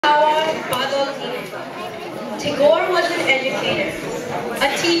Tagore was an educator,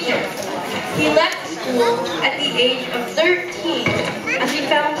 a teacher. He left school at the age of 13 as he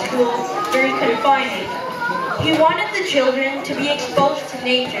found school very confining. He wanted the children to be exposed to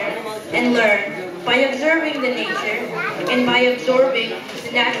nature and learn by observing the nature and by absorbing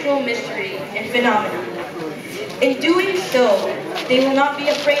the natural mystery and phenomena. In doing so, they will not be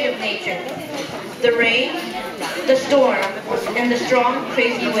afraid of nature, the rain, the storm, and the strong,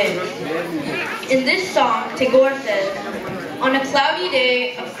 crazy winds. In this song, Tagore says, "On a cloudy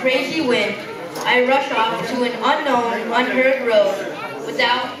day of crazy wind, I rush off to an unknown, unheard road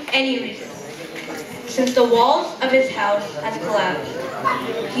without any reason. Since the walls of his house has collapsed,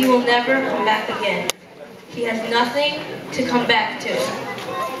 he will never come back again. He has nothing to come back to."